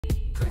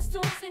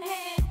Crystals in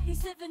hand,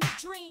 he's living a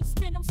dream.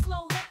 Spin them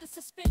slow, let the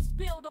suspense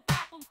build, or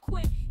pop them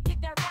quick.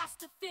 Get that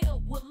roster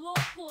filled. Will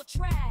Lord pull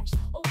trash?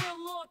 Or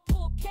will Lord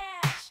pull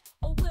cash?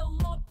 Or will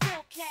Lord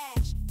pull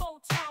cash?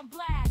 Photon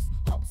blast,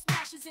 hope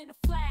smashes in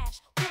a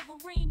flash.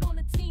 Wolverine on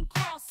the team,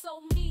 claw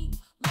so mean.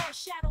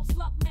 LordShaedow's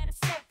luck, man, it's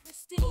so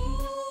pristine.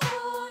 Ooh,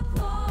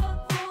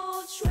 Lord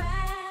pull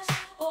trash,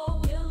 or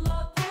will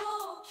Lord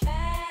pull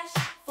cash?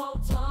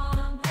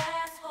 Photon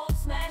blast, hope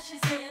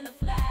smashes in a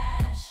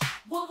flash.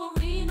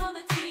 Wolverine on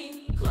the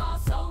team, claw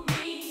so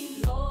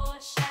mean.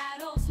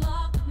 LordShaedow's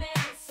luck, man,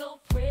 it's so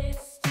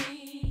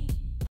pristine.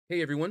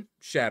 Hey everyone,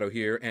 Shadow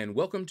here, and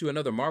welcome to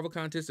another Marvel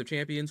Contest of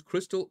Champions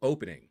crystal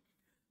opening.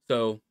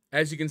 So,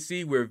 as you can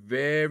see, we're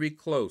very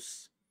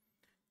close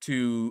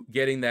to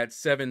getting that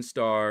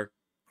 7-star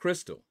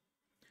crystal.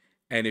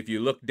 And if you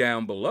look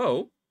down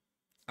below,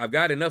 I've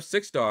got enough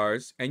 6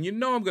 stars, and you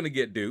know I'm going to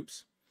get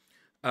dupes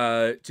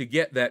to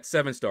get that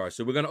 7-star.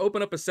 So we're going to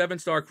open up a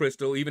 7-star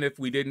crystal, even if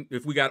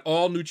we got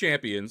all new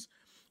champions,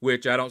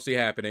 which I don't see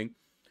happening.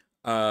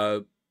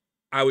 I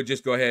would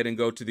just go ahead and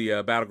go to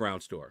the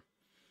Battleground store.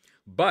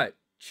 But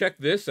check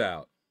this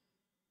out.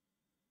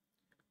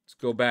 Let's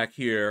go back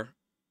here.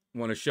 I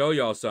want to show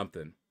y'all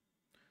something.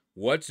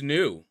 What's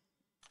new?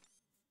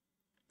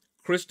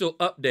 Crystal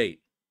update.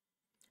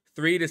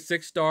 3 to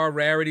 6 star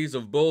rarities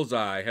of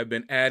Bullseye have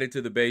been added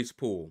to the base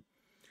pool.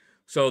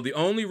 So the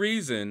only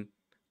reason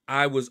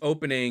I was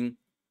opening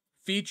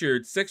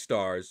featured 6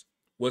 stars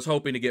was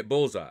hoping to get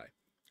Bullseye.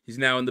 He's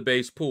now in the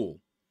base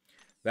pool.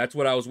 That's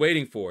what I was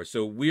waiting for.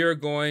 So we are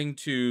going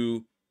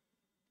to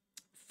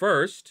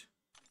first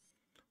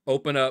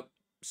open up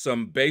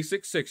some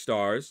basic 6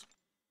 stars.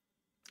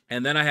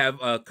 And then I have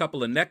a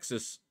couple of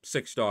Nexus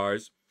 6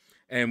 stars.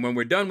 And when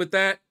we're done with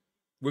that,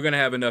 we're going to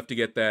have enough to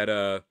get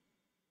that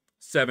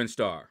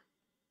 7-star.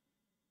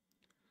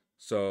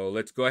 So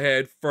let's go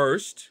ahead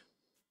first.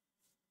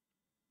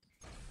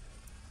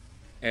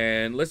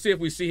 And let's see if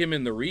we see him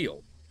in the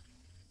reel.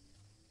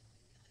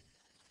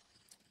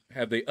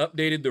 Have they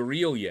updated the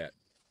reel yet?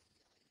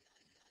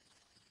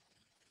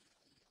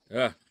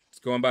 It's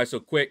going by so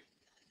quick.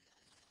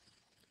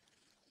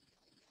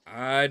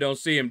 I don't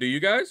see him. Do you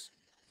guys?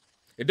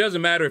 It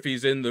doesn't matter if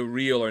he's in the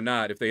reel or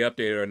not, if they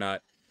update it or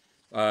not,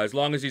 as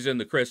long as he's in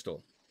the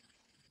crystal.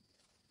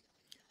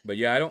 But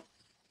yeah, I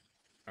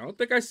don't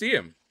think I see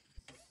him.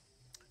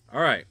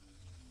 All right.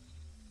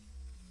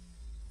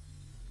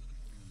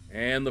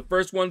 And the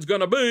first one's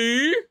gonna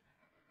be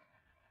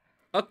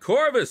a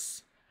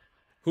Corvus,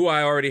 who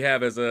I already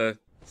have as a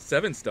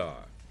 7-star.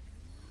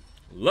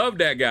 Love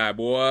that guy,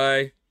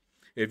 boy.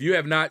 If you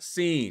have not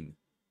seen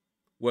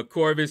what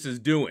Corvus is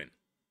doing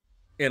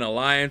in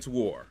Alliance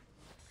War,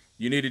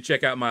 you need to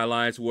check out my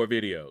Alliance War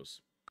videos.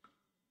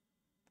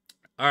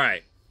 All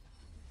right.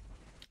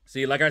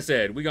 See, like I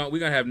said, we're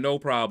gonna have no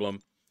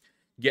problem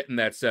getting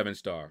that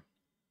 7-star.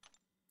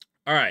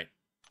 All right.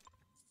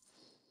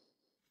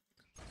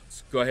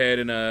 Let's go ahead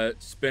and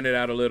spin it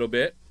out a little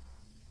bit.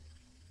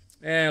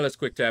 And let's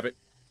quick tap it.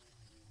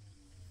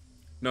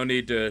 No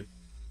need to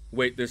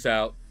wait this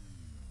out.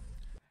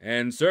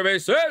 And survey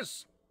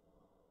says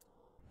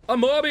a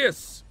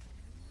Morbius.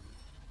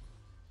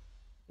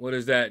 What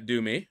does that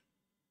do me?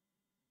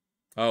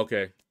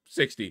 Okay,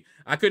 60.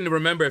 I couldn't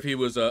remember if he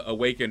was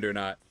awakened or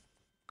not.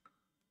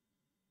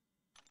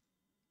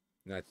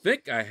 And I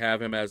think I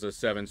have him as a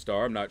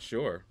 7-star. I'm not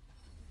sure.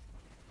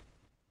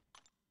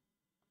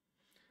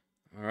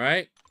 All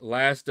right,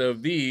 last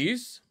of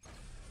these.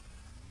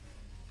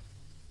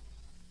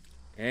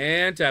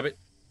 And tap it.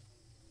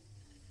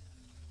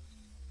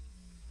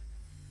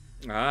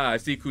 I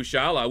see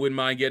Kushala. I wouldn't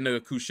mind getting a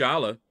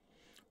Kushala.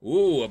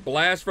 Ooh, a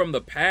blast from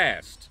the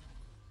past.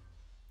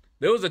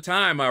 There was a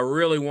time I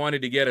really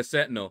wanted to get a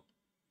Sentinel.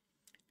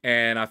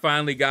 And I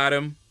finally got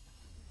him,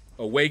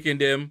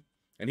 awakened him,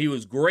 and he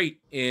was great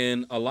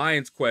in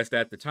Alliance Quest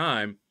at the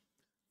time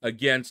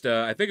against,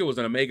 I think it was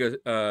an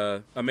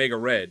Omega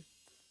Red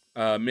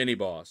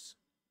mini-boss.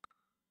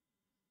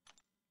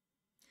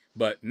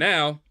 But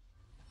now,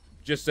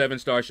 just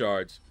 7-star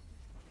shards.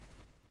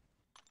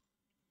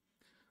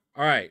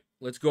 All right,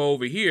 let's go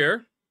over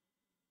here.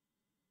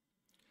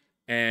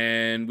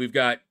 And we've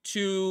got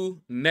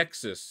 2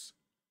 Nexus.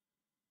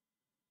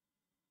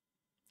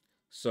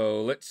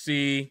 So let's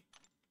see.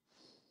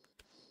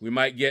 We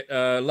might get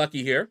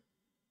lucky here.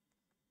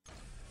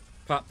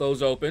 Pop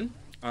those open.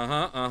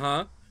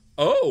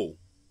 Oh!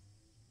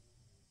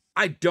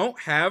 I don't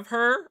have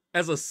her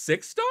as a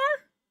 6-star?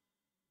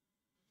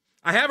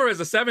 I have her as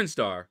a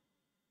 7-star.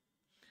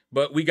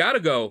 But we gotta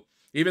go.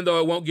 Even though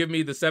it won't give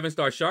me the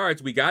 7-star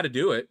shards, we gotta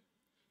do it.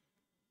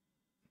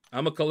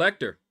 I'm a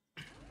collector.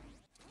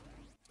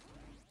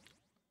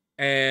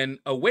 And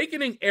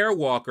Awakening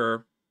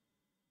Airwalker.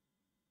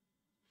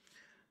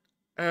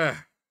 I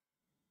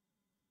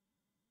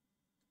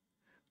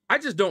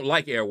just don't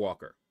like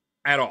Airwalker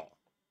at all.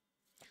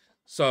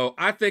 So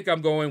I think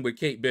I'm going with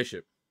Kate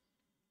Bishop.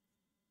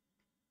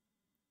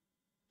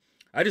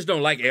 I just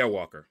don't like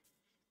Airwalker.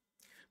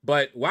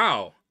 But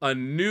wow, a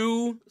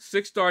new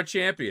 6-star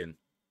champion.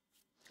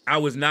 I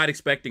was not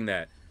expecting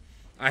that.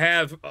 I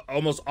have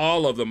almost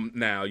all of them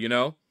now, you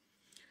know?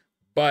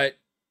 But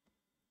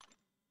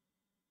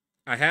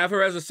I have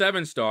her as a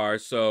 7-star,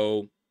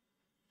 so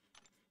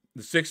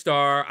the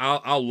 6-star,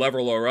 I'll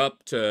level her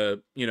up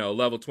to, you know,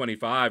 level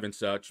 25 and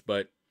such.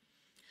 But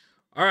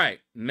all right,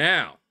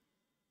 now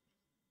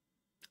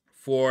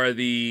for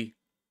the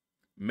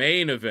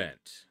main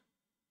event.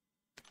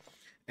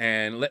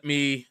 And let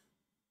me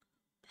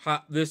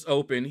pop this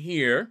open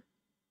here.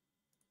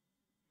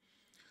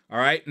 All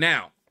right,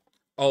 now,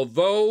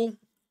 although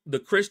the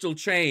crystal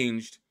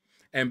changed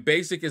and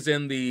basic is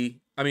in the,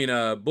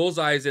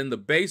 Bullseye is in the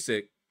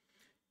basic,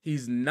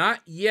 he's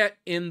not yet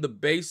in the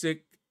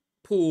basic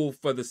pool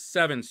for the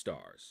 7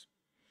 stars.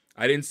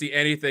 I didn't see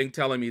anything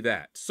telling me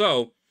that.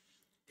 So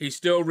he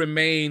still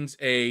remains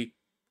a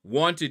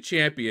wanted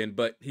champion,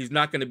 but he's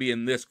not going to be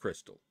in this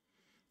crystal,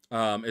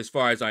 as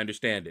far as I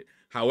understand it.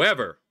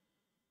 However,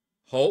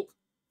 Hulk,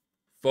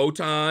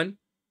 Photon,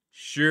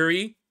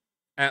 Shuri,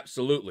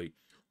 absolutely.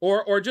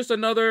 Or just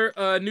another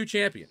new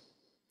champion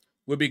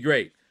would be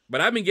great. But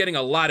I've been getting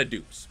a lot of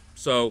dupes.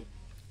 So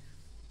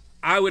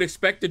I would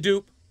expect a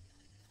dupe.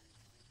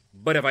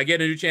 But if I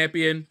get a new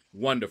champion,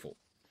 wonderful.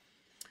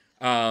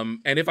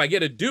 And if I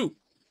get a dupe,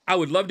 I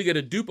would love to get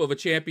a dupe of a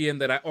champion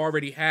that I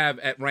already have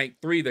at rank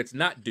 3 that's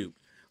not duped.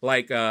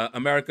 Like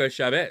America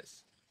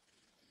Chavez.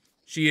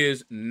 She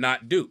is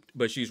not duped,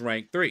 but she's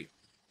rank 3.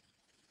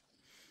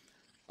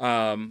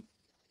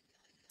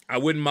 I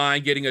wouldn't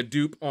mind getting a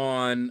dupe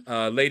on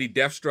Lady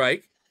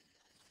Deathstrike.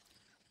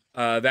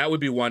 That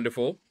would be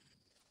wonderful.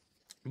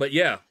 But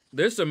yeah,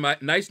 there's some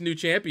nice new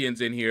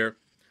champions in here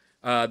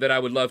that I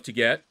would love to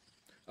get.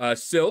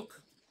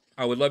 Silk.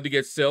 I would love to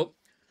get Silk.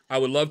 I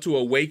would love to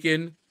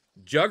awaken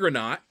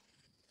Juggernaut.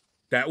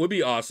 That would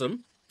be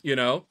awesome, you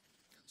know.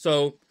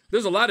 So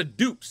there's a lot of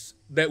dupes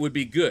that would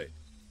be good.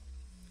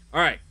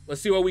 All right,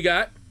 let's see what we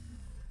got.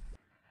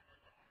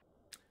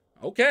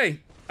 Okay.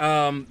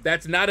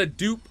 That's not a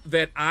dupe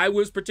that I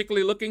was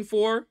particularly looking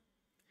for,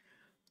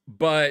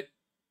 but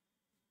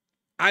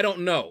I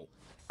don't know.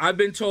 I've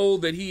been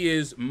told that he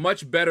is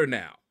much better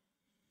now,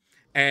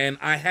 and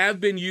I have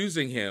been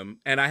using him,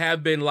 and I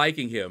have been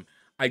liking him.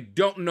 I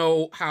don't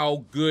know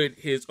how good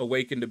his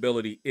awakened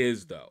ability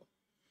is, though.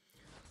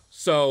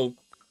 So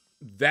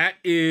that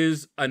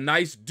is a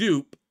nice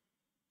dupe,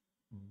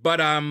 but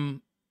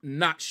I'm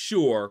not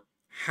sure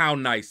how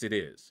nice it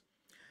is.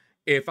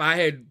 If I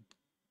had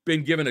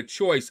been given a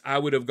choice, I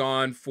would have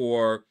gone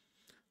for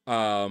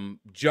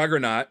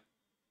Juggernaut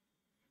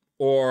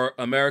or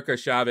America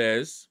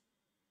Chavez.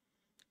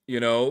 You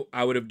know,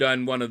 I would have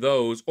done one of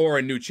those, or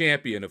a new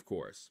champion, of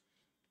course.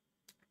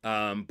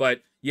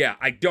 But yeah,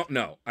 I don't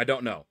know. I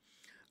don't know.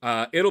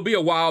 It'll be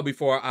a while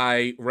before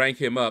I rank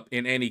him up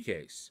in any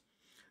case.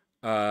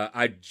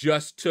 I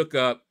just took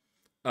up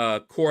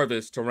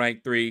Corvus to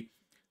rank 3.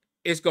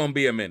 It's going to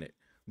be a minute.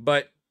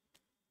 But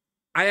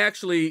I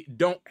actually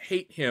don't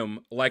hate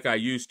him like I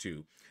used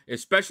to,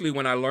 especially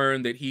when I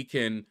learned that he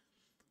can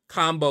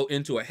combo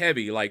into a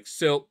heavy like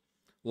Silk,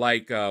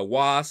 like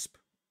Wasp,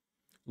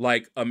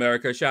 like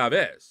America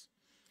Chavez.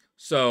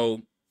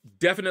 So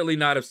definitely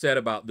not upset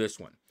about this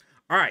one.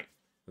 All right,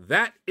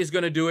 that is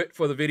going to do it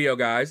for the video,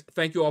 guys.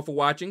 Thank you all for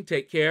watching.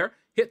 Take care.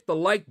 Hit the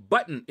like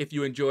button if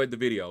you enjoyed the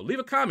video. Leave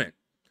a comment.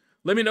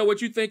 Let me know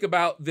what you think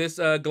about this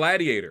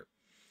gladiator.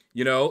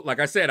 You know, like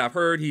I said, I've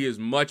heard he is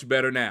much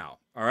better now.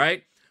 All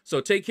right. So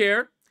take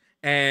care,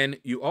 and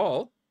you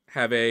all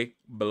have a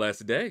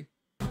blessed day.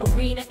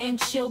 Arena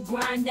and chill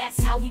grind, that's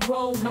how we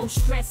roll. No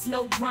stress,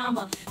 no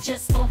drama,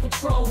 just on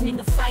patrol. In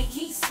the fight,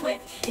 he's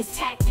swift, his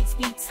tactics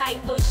be tight.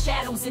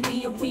 LordShaedows in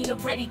the arena,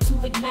 ready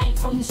to ignite.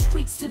 From the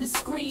streets to the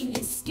screen,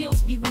 his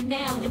skills be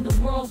renowned. In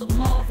the world of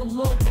Marvel,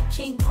 Lord the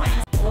King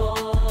crown.